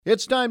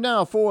It's time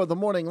now for the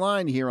Morning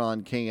Line here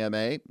on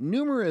KMA.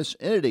 Numerous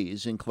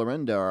entities in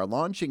Clarinda are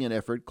launching an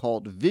effort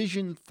called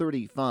Vision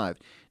 35.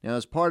 Now,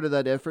 as part of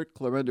that effort,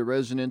 Clarinda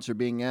residents are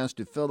being asked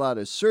to fill out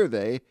a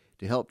survey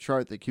to help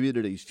chart the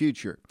community's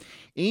future.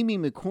 Amy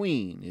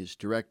McQueen is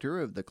director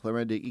of the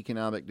Clarinda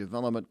Economic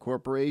Development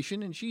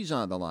Corporation, and she's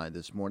on the line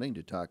this morning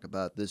to talk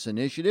about this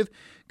initiative.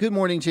 Good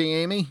morning to you,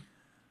 Amy.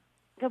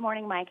 Good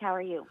morning, Mike. How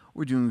are you?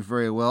 We're doing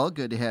very well.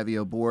 Good to have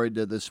you aboard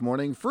this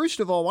morning.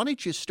 First of all, why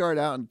don't you start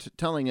out and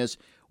telling us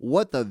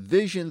what the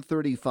Vision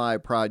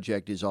 35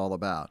 project is all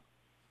about?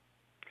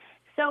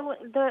 So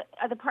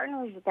the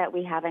partners that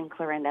we have in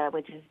Clarinda,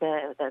 which is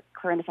the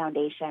Clarinda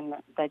Foundation,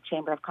 the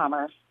Chamber of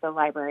Commerce, the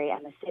library,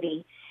 and the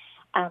city,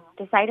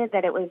 decided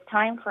that it was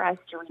time for us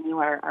to renew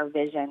our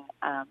vision.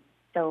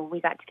 So we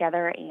got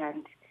together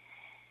and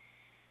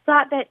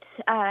thought that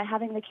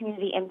having the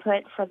community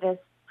input for this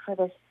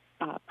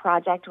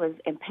project was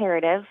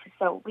imperative.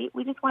 So we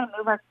just want to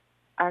move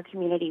our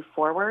community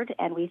forward,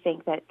 and we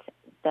think that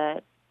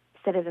the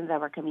citizens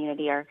of our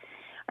community are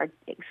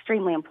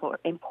extremely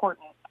important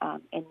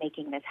in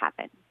making this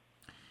happen.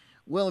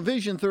 Well,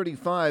 Vision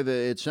 35,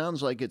 it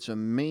sounds like it's a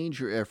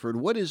major effort.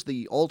 What is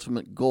the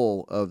ultimate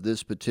goal of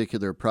this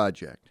particular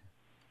project?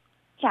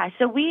 Yeah,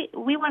 so we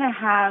want to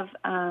have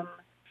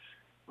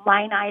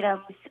line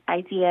items,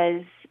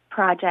 ideas,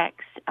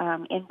 projects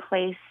in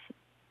place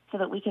so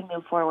that we can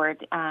move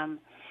forward to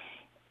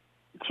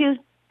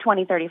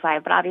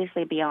 2035, but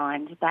obviously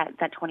beyond that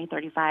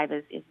 2035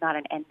 is not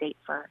an end date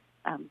for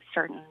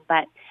certain.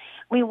 But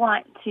we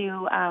want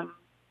to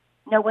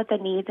know what the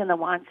needs and the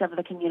wants of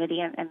the community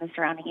and the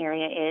surrounding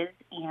area is,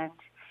 and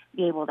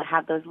be able to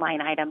have those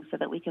line items so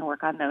that we can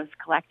work on those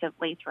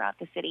collectively throughout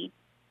the city.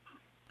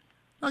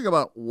 Talk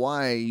about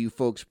why you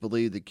folks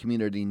believe the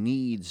community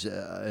needs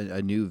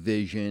a new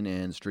vision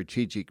and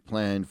strategic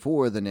plan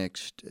for the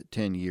next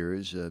 10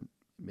 years,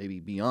 maybe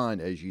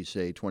beyond, as you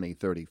say,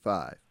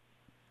 2035.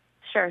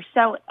 Sure.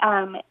 So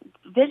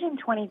Vision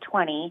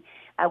 2020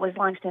 was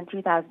launched in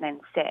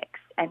 2006,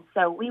 and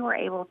so we were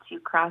able to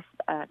cross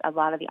a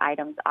lot of the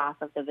items off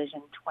of the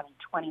Vision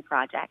 2020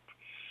 project.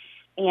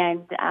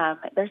 And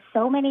there's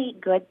so many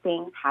good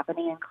things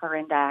happening in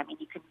Clarinda. I mean,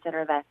 you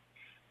consider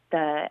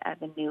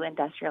the new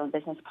industrial and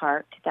business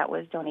park that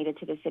was donated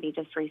to the city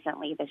just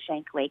recently, the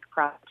Shank Lake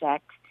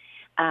project,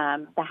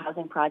 the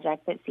housing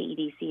project that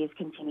CEDC is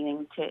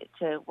continuing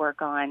to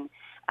work on,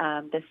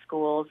 the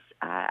school's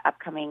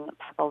upcoming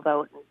PEPL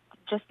vote,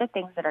 just the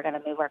things that are going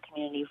to move our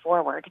community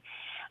forward.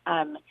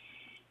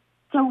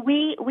 So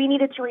we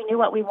needed to renew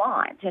what we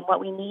want and what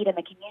we need in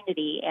the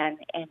community, and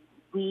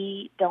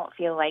we don't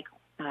feel like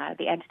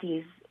the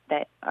entities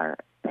that are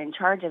in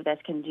charge of this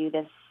can do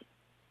this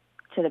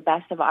to the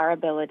best of our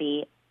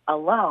ability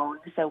alone.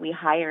 So we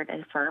hired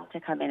a firm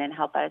to come in and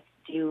help us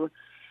do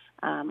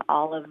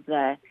all of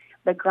the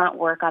grunt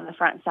work on the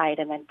front side,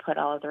 and then put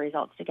all of the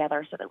results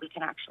together so that we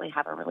can actually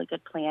have a really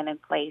good plan in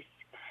place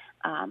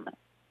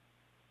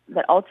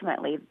that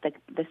ultimately the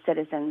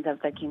citizens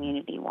of the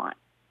community want.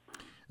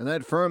 And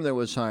that firm that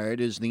was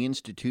hired is the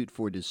Institute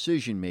for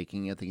Decision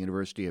Making at the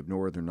University of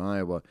Northern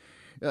Iowa.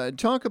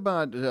 Talk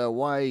about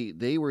why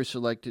they were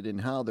selected and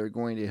how they're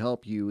going to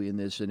help you in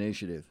this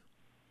initiative.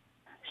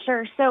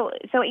 Sure. So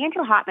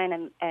Andrew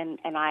Hotman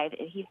and I,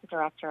 he's the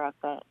director of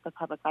the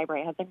public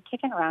library, have been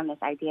kicking around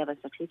this idea of a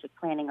strategic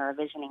planning or a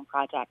visioning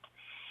project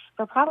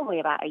for probably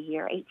about a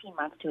year, 18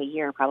 months to a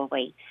year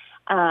probably.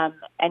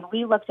 And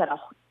we looked at a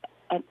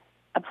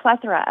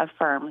plethora of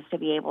firms to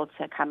be able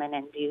to come in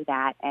and do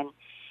that. And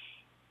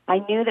I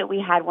knew that we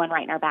had one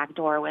right in our back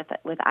door with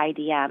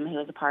IDM, who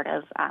is a part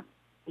of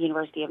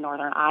University of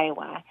Northern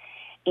Iowa.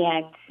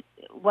 And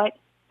what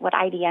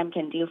IDM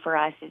can do for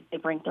us is they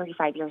bring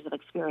 35 years of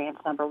experience,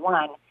 number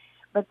one,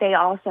 but they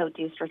also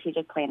do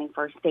strategic planning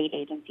for state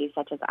agencies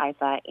such as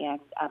IFA and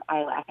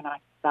Iowa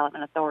Economic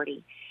Development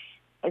Authority,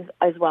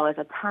 as well as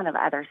a ton of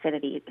other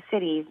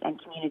cities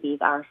and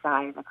communities our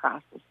size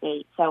across the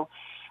state. So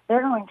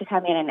they're going to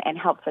come in and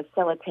help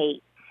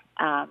facilitate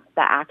the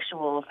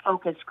actual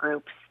focus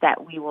groups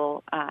that we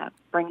will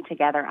bring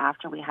together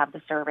after we have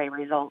the survey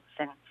results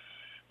and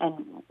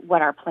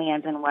what our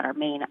plans and what our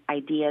main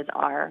ideas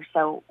are.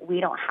 So we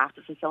don't have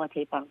to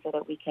facilitate them, so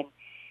that we can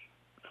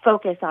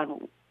focus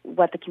on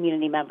what the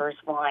community members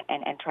want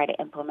and try to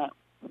implement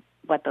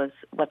what those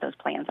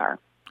plans are.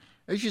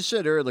 As you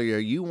said earlier,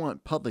 you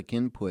want public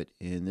input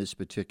in this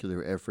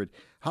particular effort.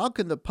 How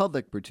can the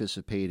public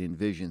participate in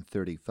Vision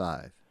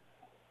 35?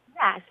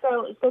 Yeah,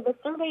 so the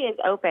survey is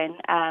open.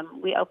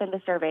 We opened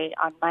the survey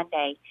on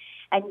Monday,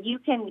 and you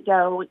can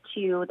go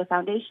to the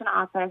foundation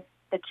office,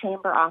 the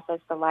chamber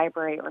office, the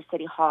library, or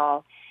city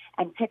hall,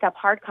 and pick up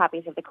hard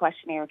copies of the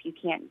questionnaire if you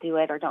can't do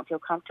it or don't feel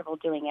comfortable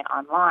doing it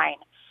online.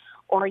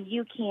 Or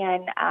you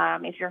can,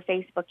 if you're a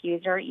Facebook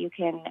user, you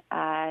can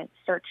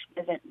search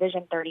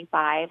Vision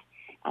 35,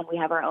 and we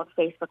have our own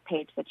Facebook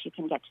page that you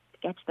can get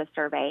to the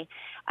survey.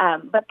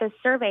 But the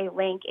survey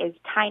link is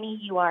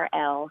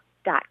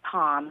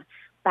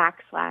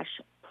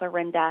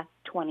tinyurl.com/Clarinda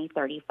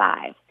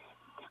 2035.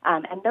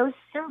 And those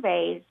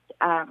surveys,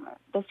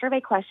 the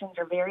survey questions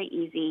are very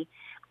easy.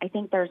 I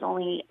think there's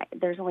only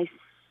 6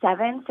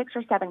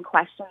 or 7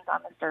 questions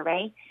on the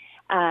survey.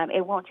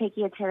 It won't take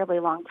you a terribly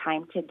long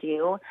time to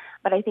do,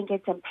 but I think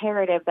it's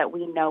imperative that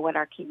we know what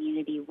our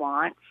community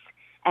wants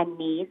and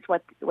needs,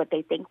 what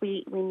they think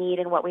we need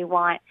and what we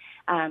want,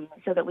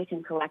 so that we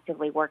can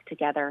collectively work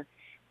together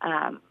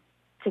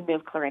to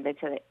move Clarinda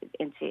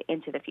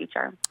into the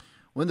future.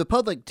 When the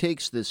public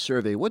takes this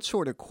survey, what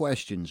sort of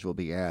questions will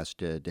be asked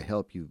to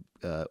help you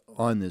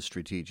on this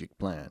strategic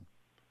plan?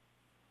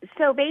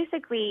 So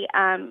basically,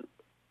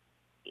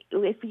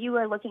 if you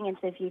are looking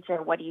into the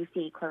future, what do you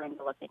see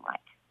Clarinda looking like?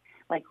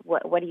 Like,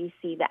 what do you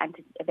see the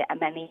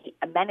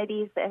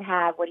amenities that it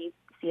have? What do you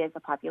see as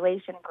the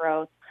population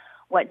growth?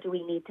 What do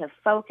we need to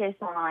focus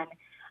on?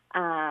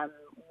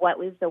 What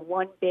was the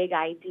one big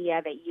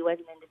idea that you as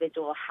an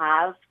individual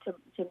have to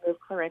move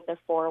Clarinda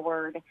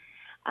forward?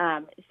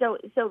 So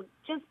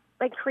just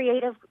like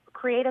creative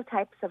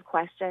types of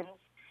questions.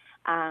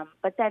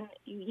 But then,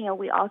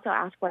 we also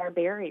ask what our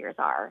barriers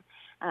are.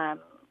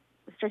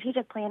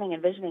 Strategic planning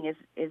and visioning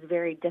is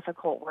very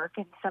difficult work,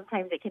 and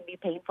sometimes it can be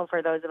painful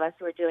for those of us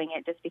who are doing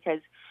it just because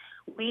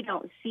we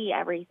don't see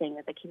everything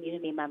that the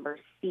community members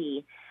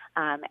see.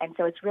 And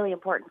so it's really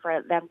important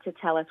for them to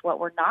tell us what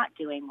we're not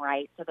doing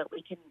right so that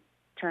we can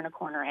turn a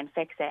corner and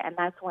fix it. And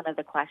that's one of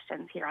the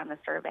questions here on the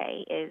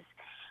survey is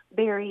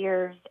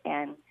barriers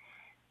and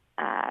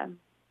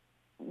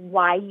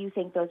why you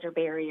think those are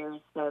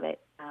barriers so that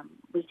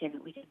we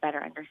can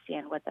better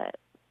understand what the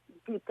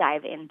deep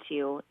dive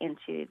into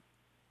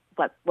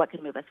what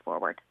can move us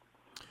forward.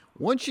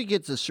 Once you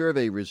get the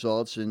survey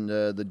results, and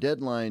the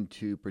deadline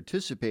to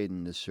participate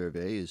in the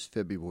survey is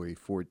February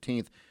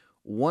 14th,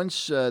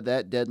 once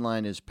that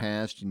deadline is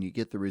passed and you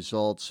get the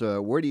results,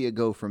 where do you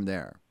go from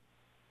there?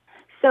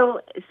 So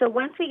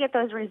once we get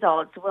those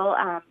results,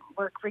 we're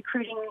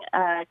recruiting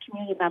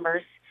community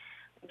members,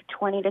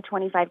 20 to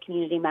 25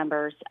 community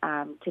members,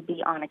 to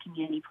be on a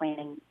community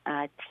planning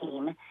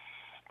team.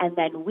 And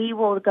then we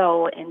will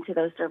go into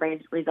those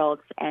survey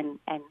results and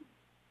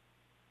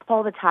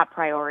pull the top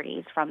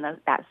priorities from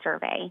that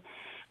survey.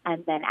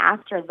 And then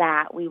after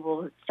that, we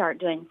will start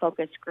doing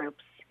focus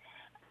groups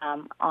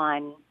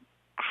on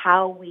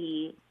how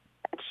we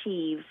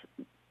achieve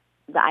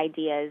the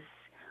ideas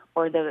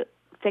or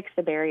fix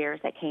the barriers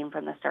that came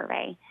from the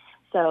survey.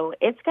 So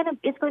it's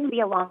going to be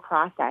a long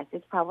process.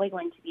 It's probably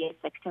going to be a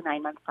 6 to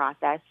 9 month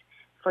process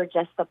for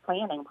just the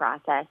planning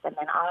process. And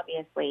then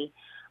obviously,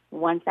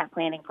 once that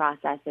planning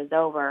process is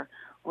over,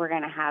 we're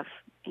going to have,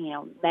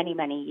 many,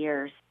 many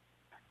years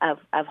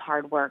of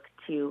hard work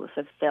to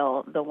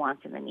fulfill the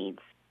wants and the needs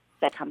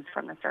that comes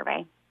from the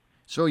survey.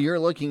 So you're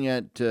looking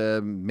at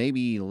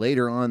maybe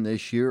later on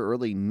this year,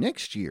 early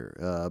next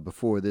year,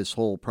 before this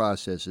whole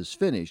process is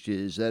finished.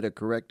 Is that a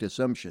correct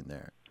assumption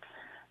there?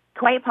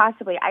 Quite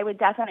possibly. I would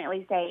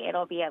definitely say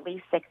it'll be at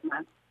least 6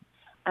 months.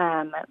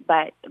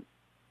 But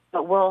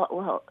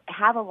we'll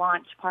have a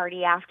launch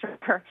party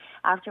after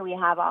we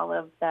have all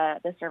of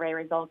the survey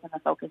results and the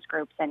focus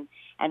groups and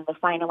the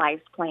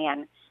finalized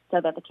plan, so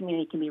that the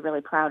community can be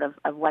really proud of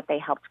what they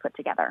helped put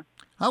together.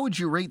 How would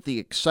you rate the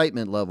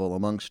excitement level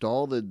amongst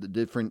all the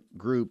different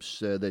groups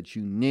that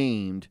you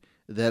named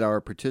that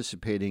are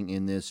participating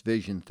in this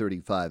Vision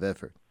 35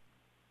 effort?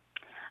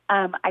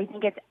 I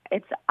think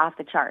it's off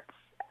the charts.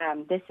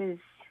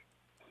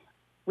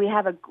 We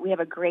have a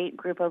great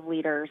group of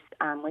leaders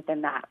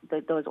within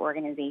those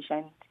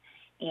organizations,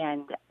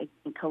 and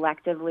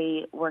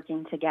collectively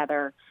working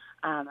together,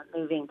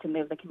 moving to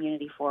move the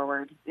community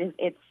forward.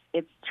 It's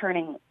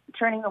turning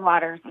the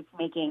waters. It's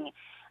making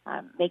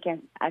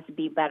us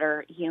be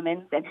better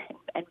humans and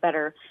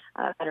better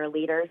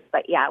leaders.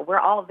 But yeah, we're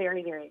all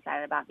very, very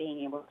excited about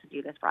being able to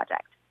do this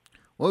project.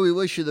 Well, we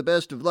wish you the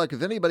best of luck.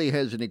 If anybody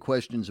has any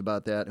questions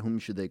about that, whom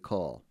should they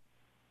call?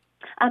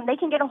 They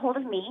can get a hold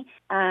of me.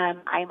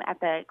 I'm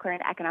at the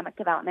Clarinda Economic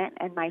Development,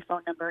 and my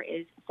phone number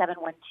is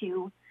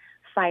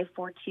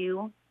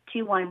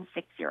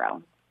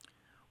 712-542-2160.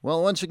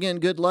 Well, once again,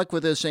 good luck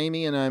with this,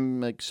 Amy, and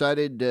I'm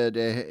excited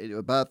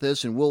about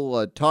this, and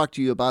we'll talk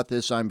to you about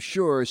this, I'm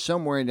sure,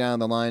 somewhere down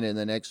the line in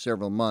the next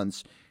several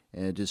months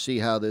to see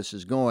how this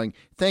is going.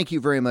 Thank you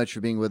very much for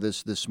being with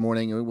us this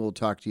morning, and we'll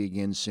talk to you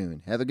again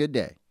soon. Have a good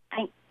day.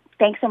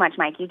 Thanks so much,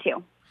 Mike. You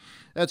too.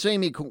 That's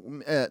Amy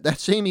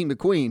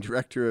McQueen,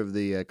 director of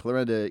the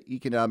Clarinda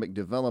Economic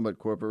Development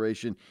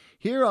Corporation,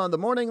 here on the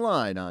Morning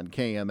Line on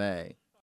KMA.